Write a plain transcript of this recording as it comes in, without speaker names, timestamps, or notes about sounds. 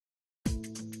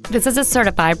This is a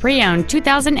certified pre-owned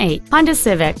 2008 Honda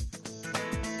Civic.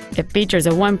 It features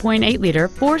a 1.8-liter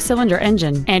four-cylinder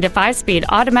engine and a 5-speed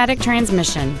automatic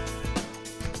transmission.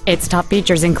 Its top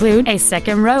features include a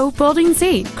second-row folding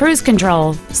seat, cruise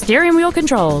control, steering wheel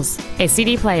controls, a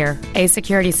CD player, a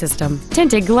security system,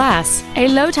 tinted glass, a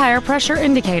low-tire pressure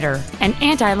indicator, an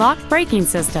anti-lock braking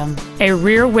system, a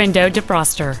rear window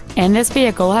defroster, and this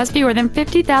vehicle has fewer than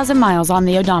 50,000 miles on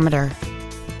the odometer.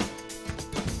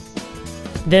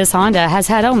 This Honda has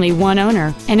had only one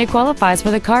owner, and it qualifies for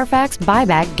the Carfax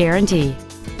buyback guarantee.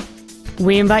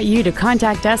 We invite you to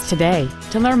contact us today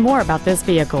to learn more about this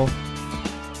vehicle.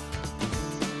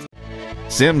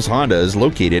 Sims Honda is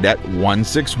located at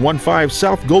 1615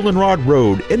 South Goldenrod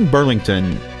Road in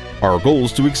Burlington. Our goal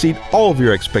is to exceed all of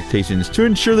your expectations to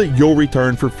ensure that you'll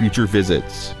return for future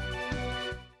visits.